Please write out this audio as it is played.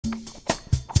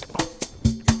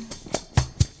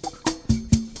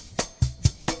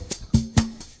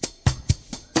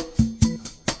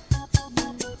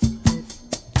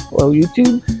Hello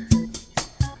YouTube,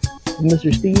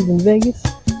 Mr. Steve in Vegas,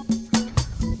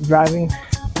 driving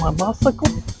my bicycle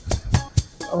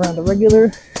around a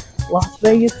regular Las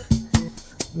Vegas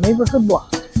neighborhood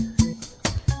block.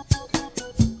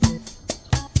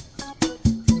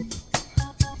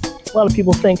 A lot of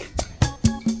people think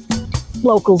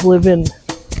locals live in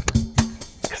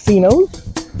casinos.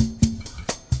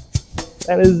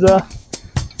 That is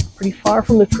pretty far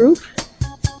from the truth.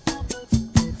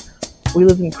 We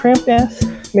live in cramped ass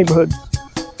neighborhoods.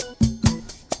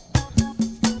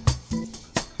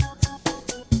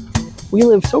 We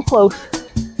live so close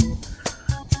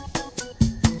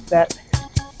that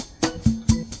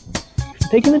if I'm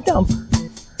taking a dump,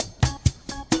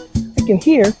 I can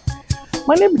hear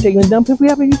my neighbor taking a dump if we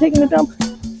happen to be taking a dump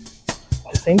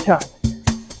at the same time.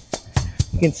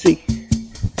 You can see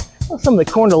some of the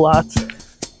corner lots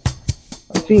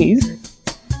on these,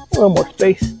 a little more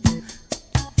space.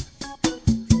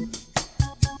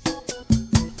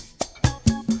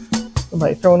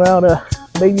 Somebody throwing out a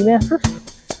baby mattress.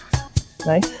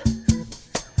 Nice.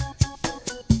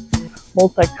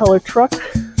 Multicolored truck.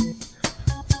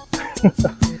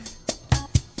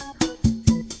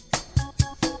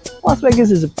 Las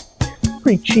Vegas is a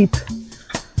pretty cheap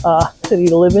city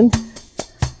to live in,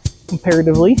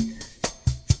 comparatively.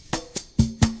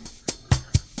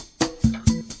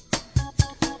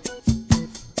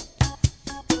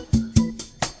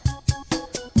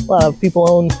 A lot of people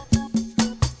own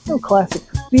classic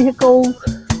vehicles,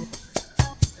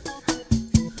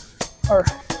 or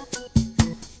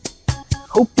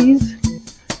Hopies.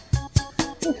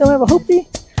 Think some have a Hopie?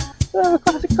 They have a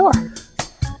classic car.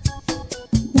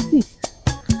 Let's see.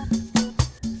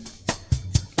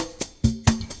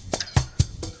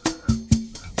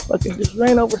 Fucking just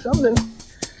ran over something.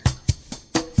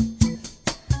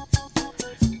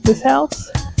 This house,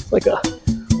 it's like on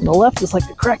the left, it's like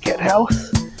the crackhead house.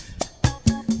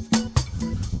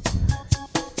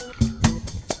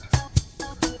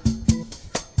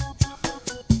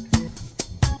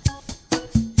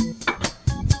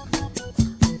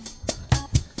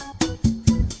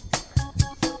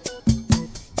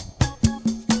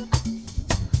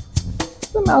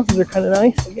 The houses are kind of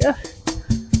nice, I guess.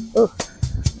 Oh,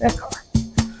 that car.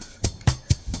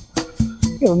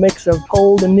 You have a mix of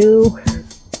old and new,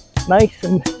 nice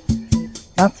and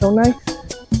not so nice.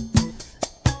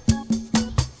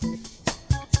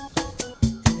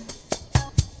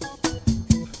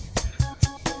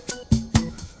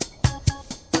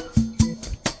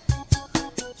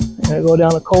 I'm gonna go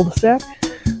down a cul-de-sac.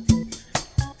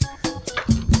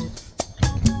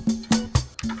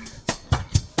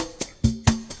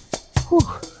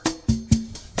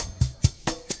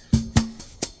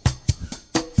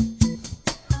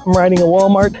 I'm riding a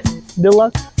Walmart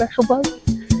Deluxe Special Bug.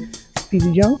 Piece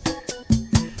of junk.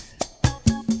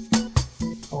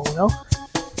 Oh well.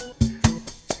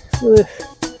 Look at this.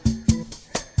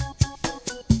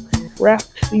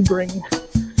 Wrapped Sebring.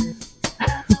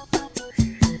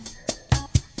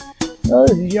 Oh,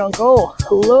 this is junk. Oh,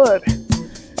 Lord.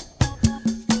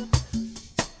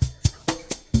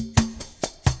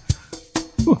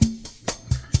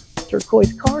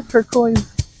 Turquoise car, turquoise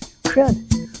shed.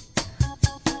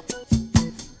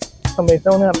 Somebody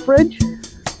throwing out a fridge.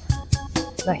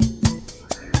 Nice.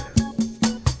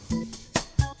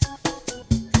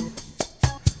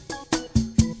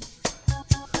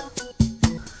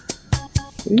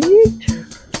 Sweet.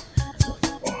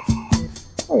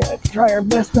 We're gonna try our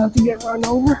best not to get run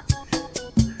over.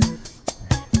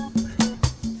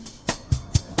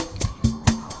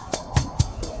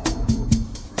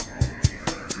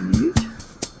 Sweet.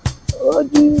 Oh,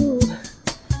 dude.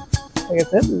 Like I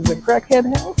said, this is a crackhead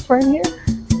house right here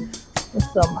with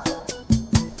some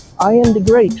I Am the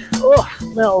Great. Oh,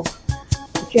 smells.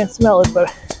 You can't smell it, but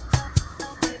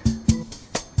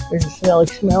there's a smelly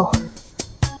smell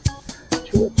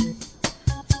to it.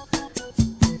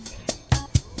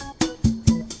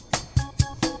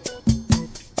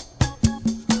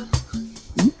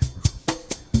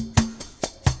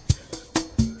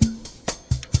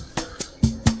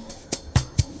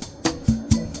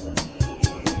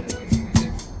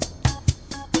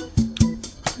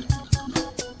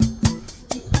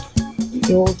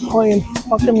 People playing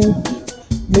fucking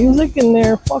music in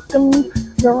their fucking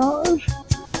garage.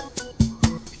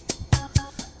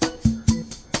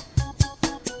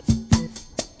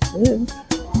 It is.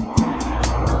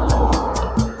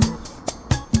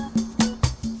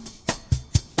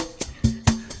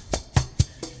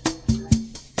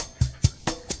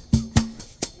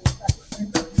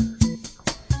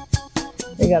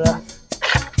 They got a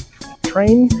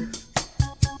train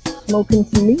smoking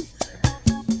some meat.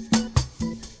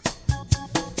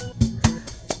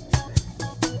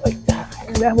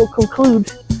 that will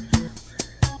conclude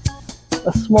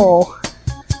a small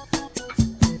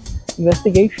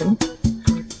investigation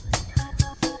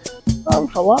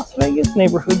of a Las Vegas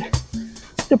neighborhood.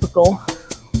 Typical.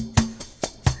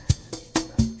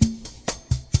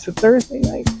 It's a Thursday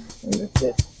night, and that's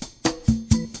it.